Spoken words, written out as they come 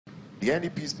the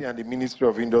NEPC and the Ministry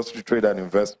of Industry, Trade and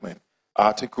Investment are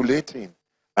articulating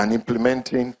and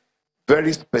implementing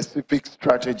very specific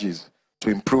strategies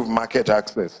to improve market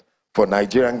access for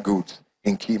Nigerian goods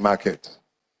in key markets.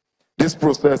 This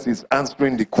process is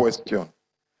answering the question,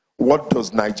 what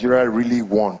does Nigeria really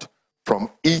want from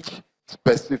each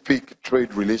specific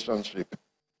trade relationship?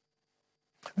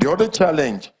 The other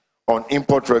challenge on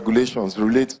import regulations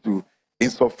relates to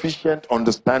insufficient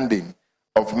understanding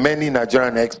of many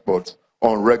Nigerian exports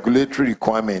on regulatory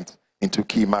requirements into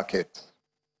key markets.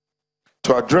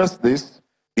 To address this,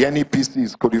 the NEPC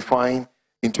is codifying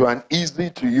into an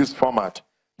easy-to-use format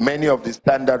many of the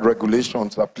standard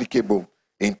regulations applicable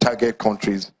in target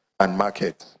countries and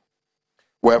markets.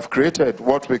 We have created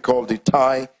what we call the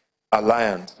TIE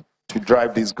Alliance to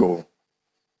drive this goal.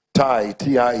 TIE,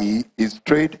 T-I-E, is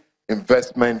Trade,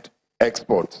 Investment,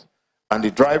 Exports, and the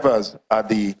drivers are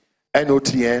the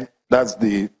NOTN, that's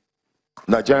the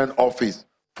Nigerian Office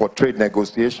for Trade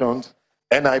Negotiations,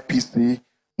 NIPC,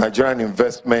 Nigerian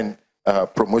Investment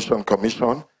Promotion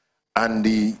Commission, and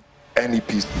the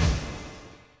NEPC.